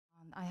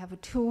I have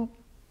two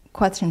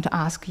questions to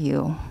ask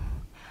you.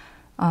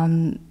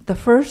 The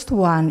first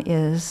one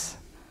is,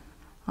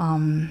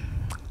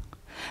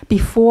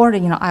 before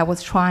I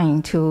was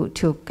trying to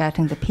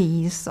getting the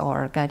peace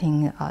or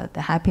getting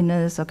the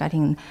happiness or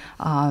getting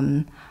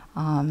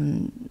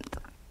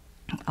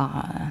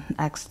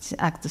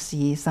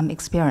ecstasy, some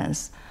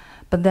experience.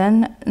 But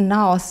then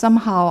now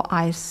somehow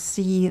I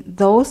see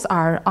those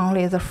are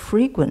only the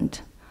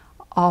frequent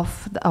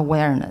of the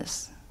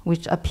awareness,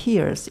 which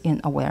appears in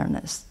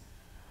awareness.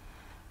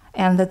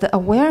 And that the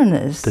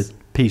awareness... The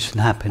peace and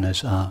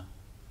happiness are...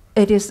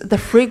 It is the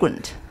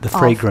fragrant. The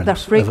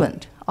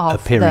fragrance of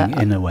appearing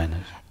in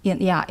awareness.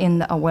 In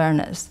the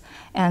awareness.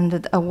 And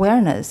the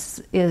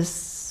awareness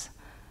is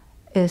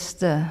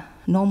the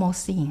normal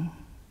seeing.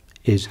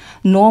 Is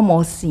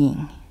normal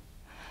seeing.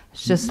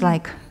 It's just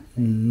like...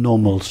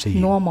 Normal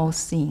seeing. Normal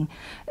seeing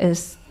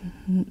is...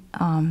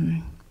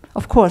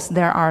 of course,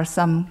 there are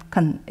some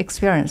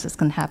experiences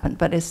can happen,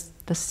 but it's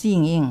the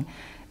seeing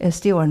is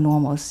still a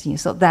normal seeing.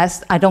 So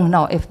that's, I don't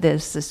know if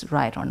this is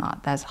right or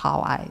not. That's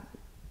how I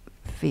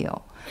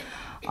feel.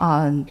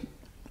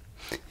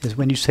 Is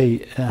when you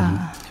say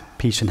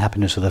peace and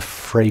happiness are the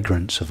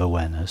fragrance of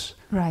awareness,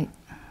 right?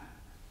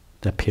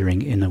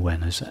 Appearing in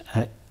awareness.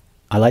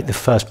 I like the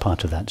first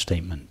part of that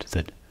statement,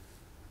 that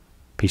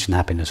peace and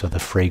happiness are the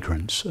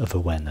fragrance of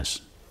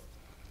awareness.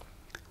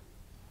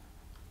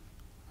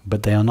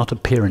 But they are not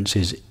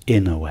appearances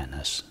in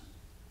awareness.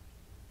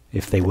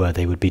 If they were,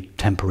 they would be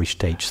temporary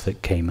states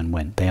that came and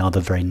went. They are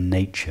the very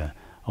nature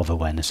of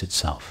awareness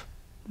itself.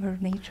 Very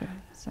nature.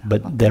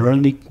 But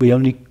okay. We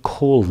only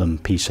call them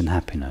peace and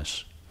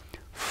happiness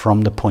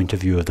from the point of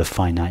view of the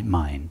finite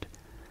mind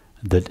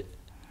that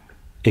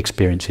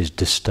experiences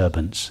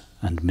disturbance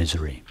and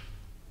misery.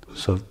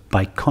 So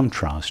by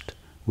contrast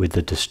with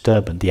the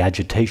disturbance, the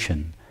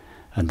agitation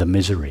and the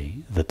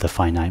misery that the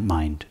finite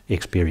mind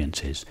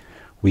experiences,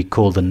 we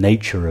call the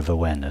nature of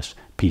awareness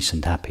peace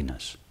and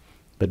happiness.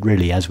 But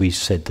really, as we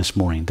said this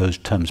morning, those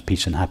terms,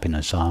 peace and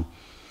happiness, are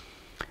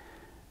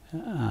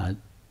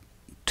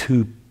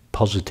too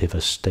positive a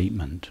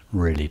statement,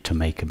 really, to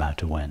make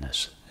about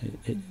awareness.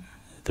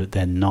 That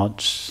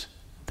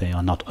they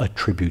are not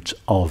attributes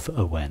of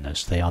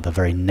awareness. They are the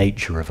very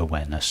nature of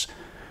awareness,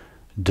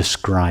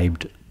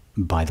 described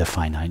by the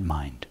finite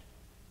mind.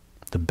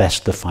 The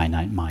best the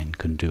finite mind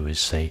can do is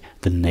say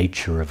the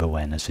nature of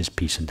awareness is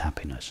peace and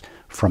happiness.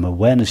 From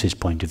awareness's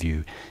point of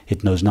view,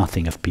 it knows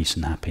nothing of peace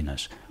and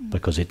happiness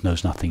because it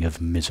knows nothing of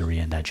misery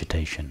and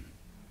agitation.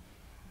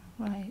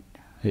 Right.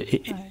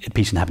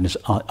 Peace and happiness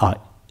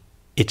are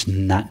its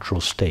natural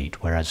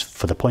state, whereas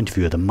for the point of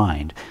view of the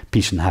mind,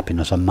 peace and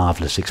happiness are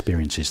marvelous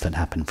experiences that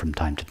happen from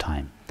time to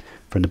time.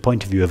 From the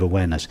point of view of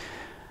awareness,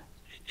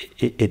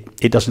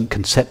 it doesn't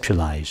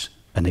conceptualize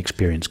an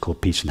experience called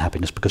peace and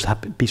happiness because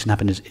peace and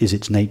happiness is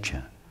its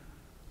nature.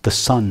 The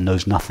sun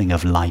knows nothing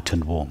of light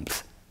and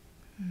warmth.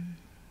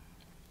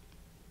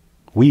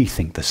 We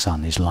think the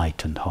sun is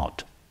light and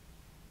hot.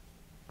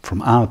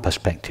 From our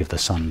perspective, the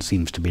sun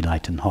seems to be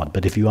light and hot.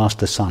 But if you ask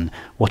the sun,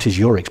 what is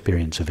your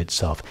experience of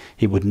itself?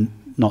 It would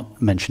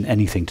not mention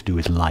anything to do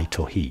with light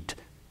or heat.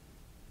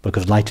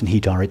 Because light and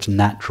heat are its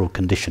natural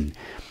condition.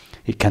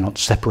 It cannot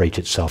separate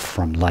itself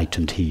from light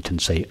and heat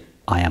and say,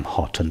 I am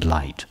hot and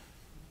light.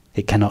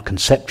 It cannot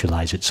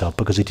conceptualize itself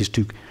because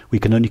we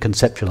can only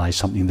conceptualize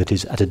something that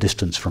is at a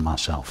distance from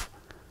ourselves.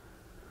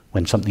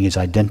 When something is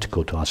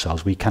identical to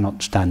ourselves, we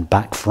cannot stand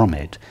back from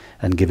it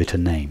and give it a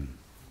name.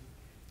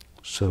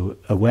 So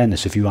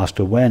awareness, if you asked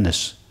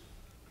awareness,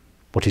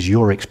 what is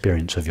your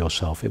experience of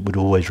yourself, it would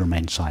always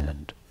remain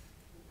silent.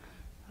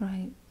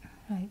 Right,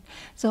 right.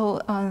 So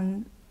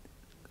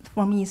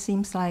for me, it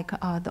seems like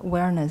the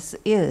awareness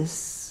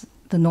is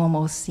the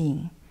normal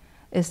seeing.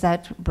 Is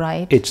that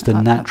right? It's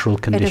the natural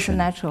condition. It is a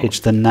natural. It's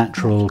the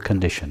natural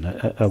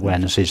condition.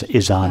 Awareness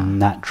is our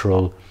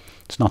natural.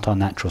 It's not our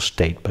natural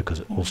state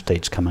because all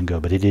states come and go,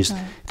 but it is.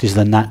 Right. It is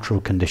the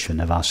natural condition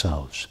of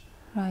ourselves.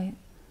 Right.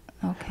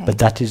 Okay. But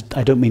that is.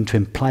 I don't mean to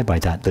imply by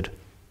that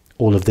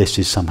all of this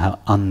is somehow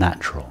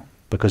unnatural,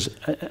 because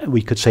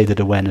we could say that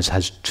awareness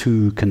has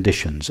two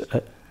conditions: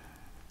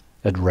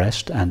 at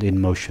rest and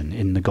in motion.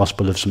 In the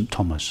Gospel of St.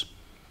 Thomas,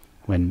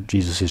 when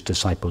Jesus'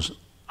 disciples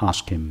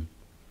ask him,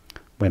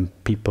 when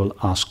people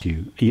ask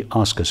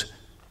us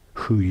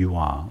who you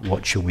are,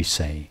 what shall we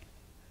say?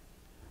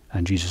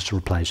 And Jesus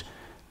replies,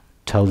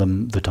 tell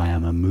them that I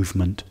am a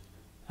movement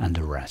and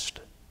a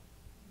rest.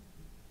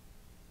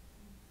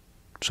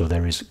 So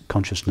there is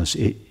consciousness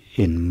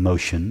in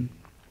motion,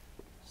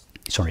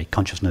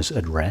 consciousness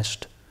at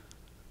rest,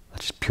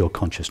 that is pure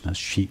consciousness,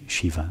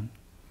 Shiva.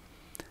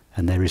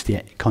 And there is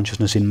the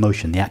consciousness in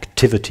motion, the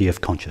activity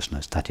of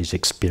consciousness, that is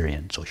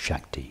experience or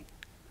Shakti.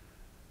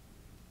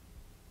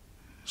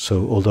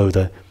 So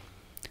although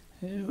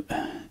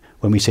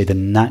when we say the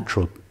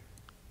natural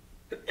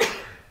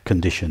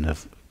condition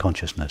of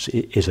consciousness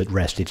is at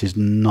rest, it is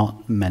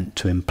not meant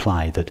to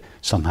imply that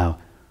somehow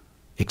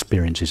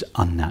experience is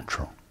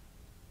unnatural.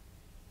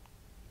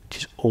 It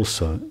is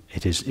also,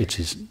 it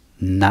is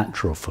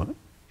natural for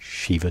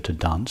Shiva to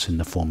dance in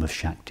the form of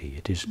Shakti.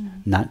 It is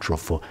natural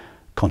for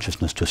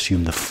consciousness to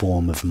assume the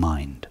form of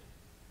mind.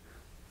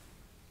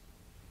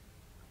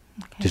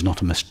 Okay. It is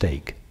not a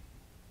mistake.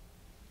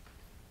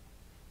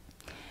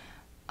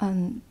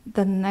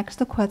 The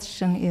next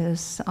question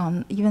is,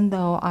 even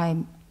though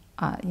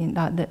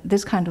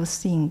this kind of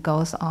thing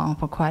goes on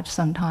for quite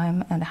some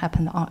time and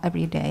happens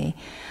every day,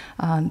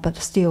 but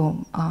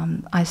still,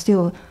 I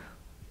still,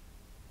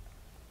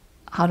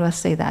 how do I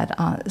say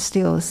that?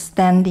 Still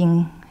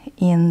standing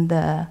in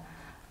the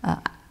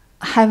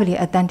heavily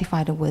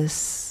identified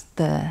with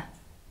the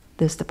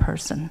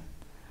person.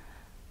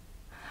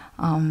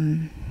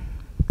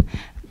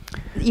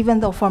 Even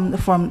though from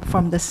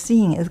the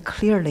seeing it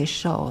clearly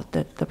shows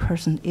that the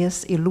person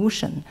is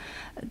illusion,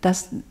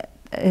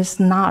 is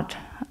not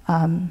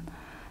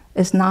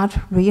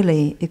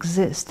really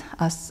exist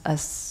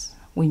as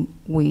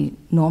we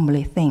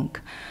normally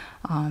think.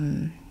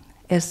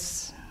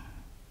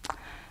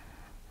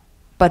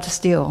 But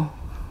still,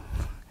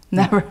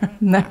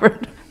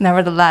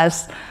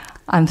 nevertheless,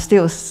 I'm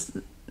still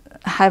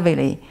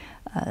heavily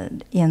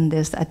in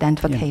this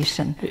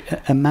identification.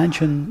 Yeah.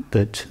 Imagine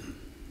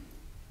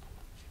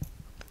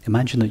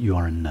that you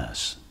are a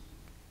nurse,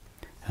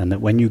 and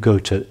that when you go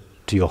to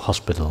your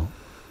hospital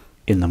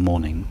in the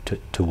morning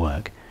to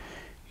work,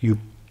 you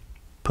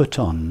put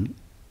on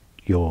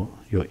your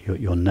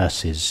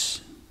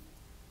nurse's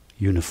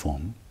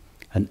uniform,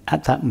 and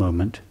at that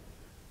moment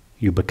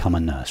you become a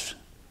nurse.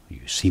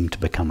 You seem to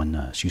become a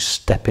nurse. You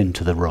step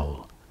into the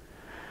role.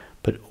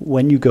 But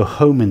when you go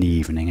home in the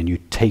evening and you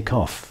take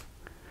off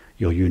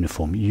your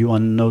uniform, you are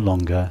no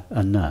longer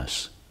a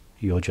nurse.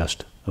 You're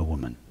just a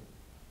woman.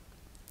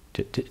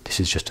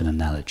 This is just an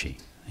analogy.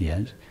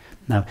 Yes?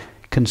 Now,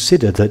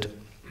 consider that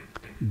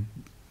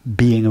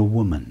being a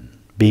woman,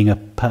 being a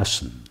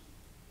person,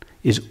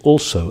 is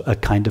also a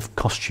kind of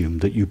costume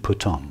that you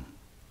put on.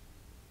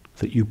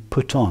 That you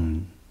put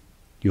on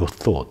your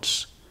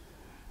thoughts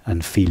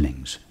and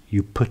feelings.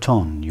 You put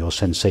on your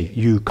sensation,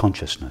 you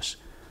consciousness.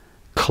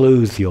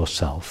 Clothe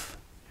yourself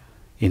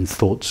in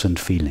thoughts and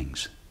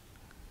feelings,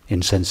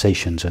 in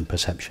sensations and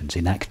perceptions,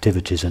 in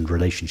activities and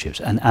relationships.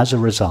 And as a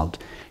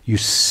result, you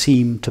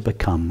seem to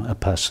become a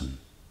person.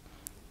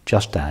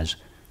 Just as,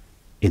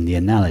 in the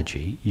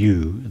analogy,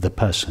 you, the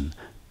person,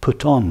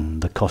 put on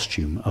the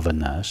costume of a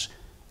nurse,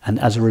 and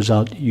as a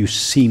result, you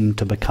seem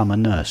to become a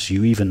nurse.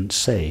 You even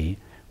say,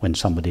 when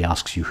somebody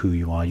asks you who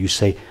you are, you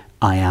say,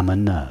 I am a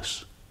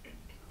nurse.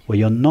 Well,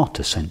 you're not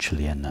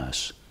essentially a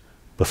nurse.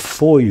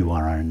 Before you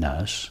are a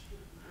nurse,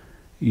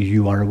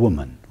 you are a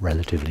woman,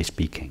 relatively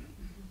speaking.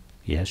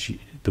 Yes,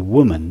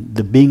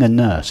 being a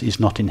nurse is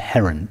not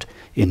inherent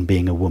in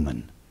being a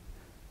woman,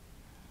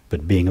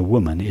 but being a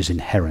woman is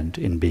inherent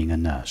in being a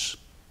nurse.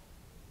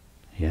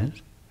 Yes?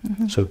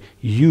 Mm-hmm. So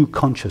you,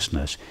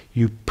 consciousness,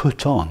 you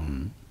put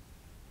on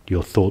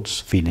your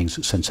thoughts,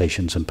 feelings,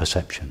 sensations and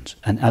perceptions,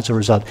 and as a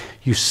result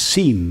you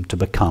seem to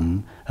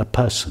become a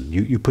person.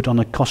 You put on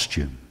a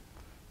costume,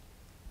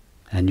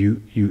 and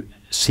you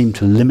seem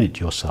to limit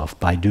yourself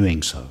by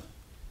doing so.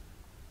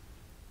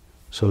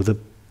 So the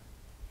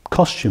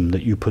costume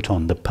that you put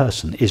on, the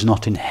person, is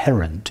not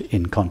inherent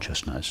in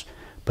consciousness,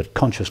 but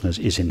consciousness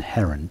is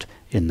inherent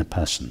in the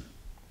person.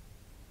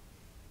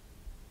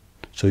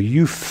 So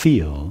you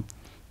feel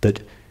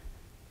that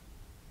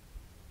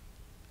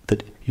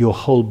your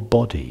whole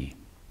body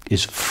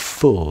is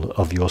full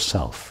of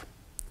yourself.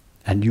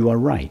 And you are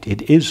right,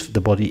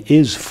 the body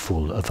is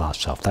full of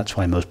ourself. That's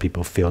why most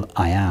people feel,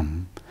 I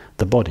am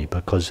the body,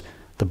 because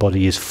the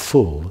body is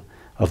full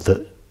of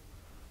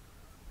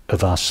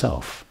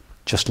ourself,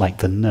 just like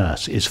the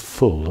nurse is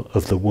full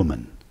of the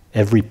woman.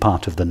 Every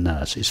part of the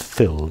nurse is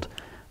filled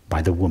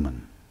by the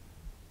woman.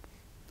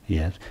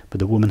 Yes, but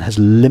the woman has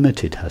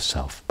limited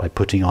herself by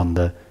putting on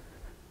the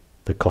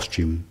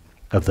costume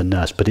of the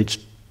nurse. But it's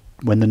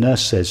when the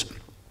nurse says,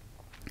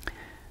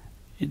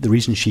 the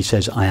reason she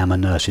says I am a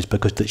nurse is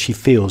because that she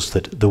feels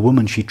that the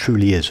woman she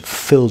truly is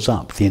fills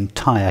up the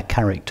entire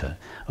character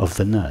of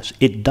the nurse.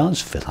 It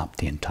does fill up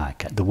the entire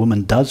character. The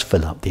woman does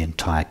fill up the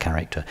entire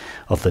character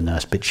of the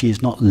nurse, but she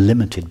is not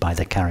limited by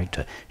the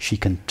character. She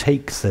can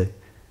take the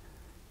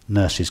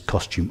nurse's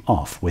costume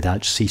off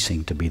without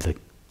ceasing to be the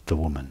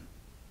woman.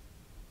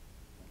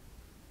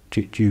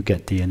 Do you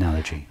get the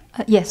analogy?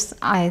 Yes,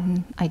 I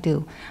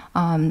do.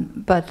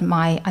 But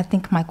I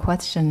think my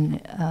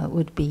question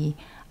would be,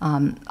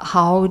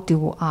 how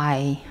do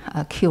I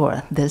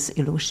cure this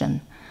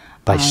illusion?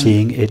 By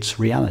seeing its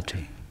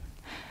reality.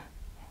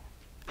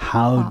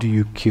 How do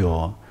you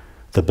cure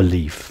the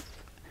belief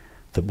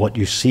that what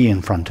you see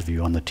in front of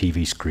you on the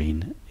TV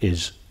screen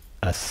is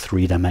a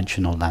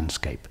three-dimensional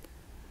landscape?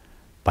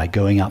 By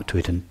going up to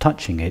it and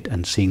touching it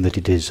and seeing that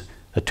it is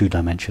a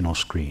two-dimensional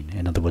screen.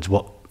 In other words,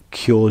 what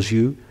cures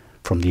you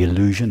from the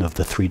illusion of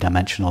the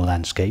three-dimensional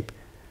landscape?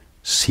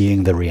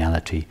 Seeing the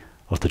reality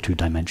of the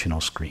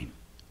two-dimensional screen.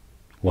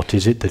 What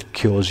is it that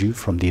cures you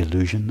from the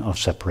illusion of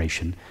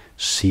separation?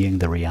 Seeing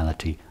the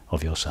reality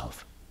of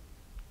yourself.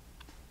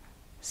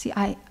 See,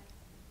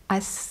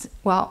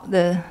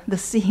 the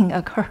seeing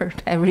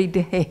occurred every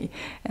day,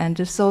 and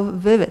just so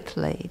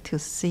vividly to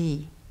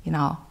see,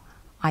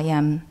 I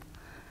am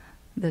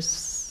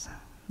this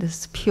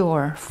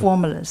pure,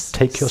 formless.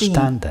 Take your seeing.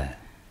 stand there.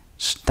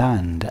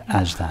 Stand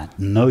as that.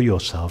 Know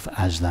yourself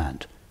as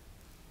that.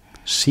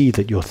 See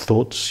that your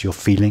thoughts, your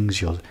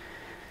feelings, your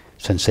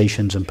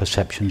sensations and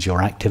perceptions,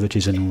 your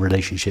activities and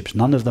relationships,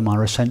 none of them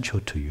are essential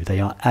to you.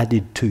 They are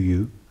added to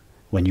you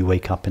when you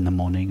wake up in the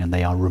morning, and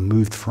they are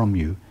removed from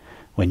you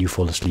when you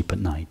fall asleep at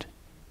night.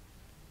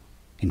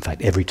 In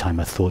fact, every time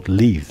a thought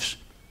leaves,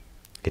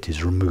 it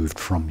is removed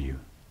from you.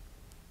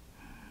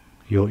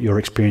 Your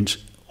experience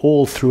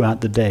all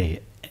throughout the day,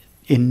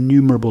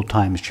 innumerable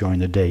times during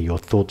the day, your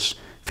thoughts,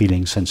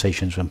 feelings,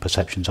 sensations and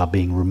perceptions are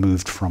being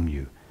removed from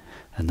you,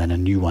 and then a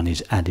new one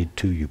is added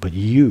to you. But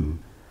you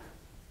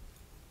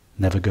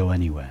never go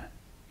anywhere.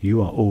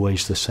 You are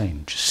always the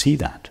same. Just see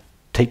that.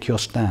 Take your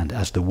stand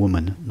as the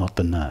woman, not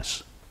the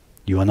nurse.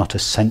 You are not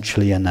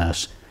essentially a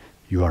nurse,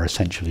 you are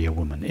essentially a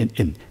woman,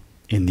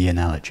 in the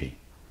analogy.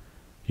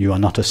 You are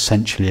not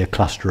essentially a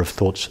cluster of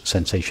thoughts,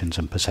 sensations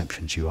and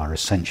perceptions. You are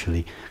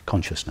essentially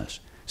consciousness.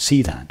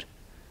 See that.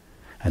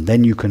 And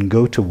then you can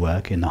go to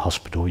work in the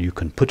hospital, you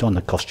can put on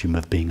the costume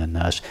of being a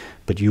nurse,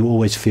 but you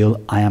always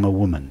feel, I am a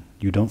woman.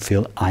 You don't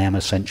feel, I am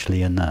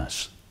essentially a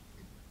nurse.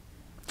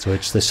 So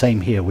it's the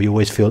same here. We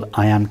always feel,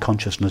 I am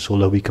consciousness,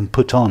 although we can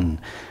put on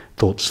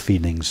thoughts,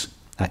 feelings,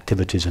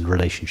 activities and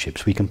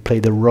relationships. We can play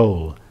the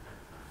role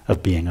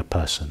of being a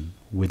person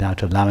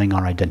without allowing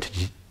our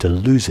identity to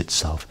lose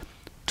itself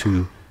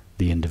to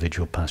the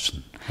individual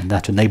person. And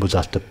that enables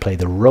us to play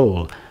the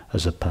role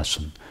as a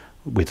person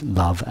with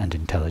love and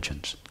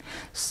intelligence.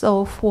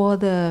 So for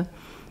the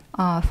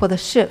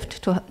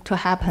shift to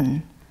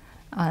happen,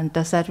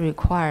 does that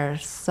require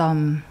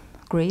some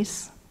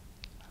grace?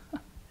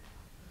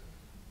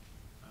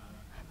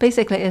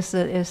 Basically, it's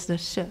the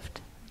shift.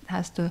 It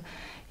has to,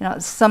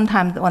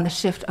 sometimes when the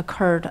shift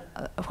occurred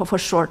for a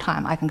short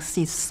time, I can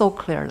see so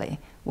clearly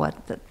what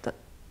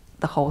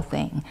the whole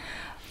thing,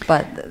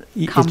 but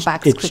come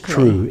back quickly. It's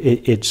true.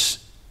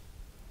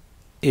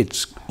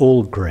 It's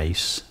all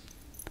grace,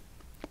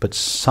 but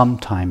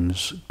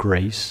sometimes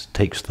grace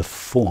takes the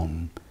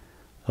form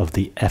of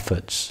the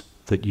efforts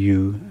that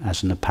you,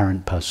 as an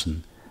apparent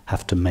person,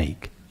 have to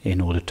make in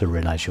order to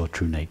realize your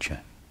true nature.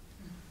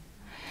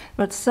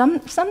 But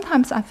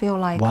sometimes I feel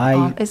like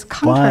it's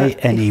counter Why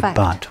any effect.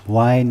 but?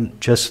 Why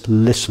just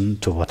listen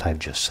to what I've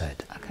just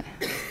said?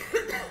 Okay.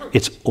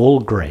 It's all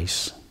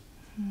grace,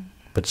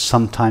 but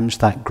sometimes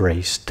that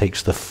grace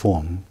takes the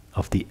form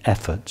of the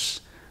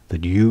efforts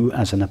that you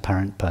as an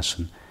apparent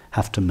person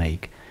have to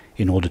make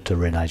in order to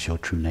realize your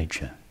true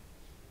nature.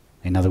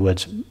 In other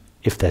words,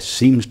 if there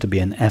seems to be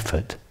an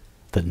effort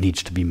that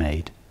needs to be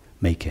made,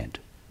 make it.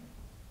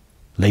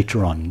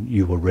 Later on,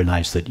 you will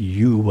realize that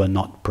you were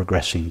not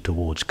progressing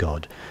towards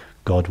God.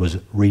 God was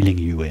reeling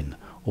you in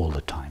all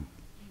the time.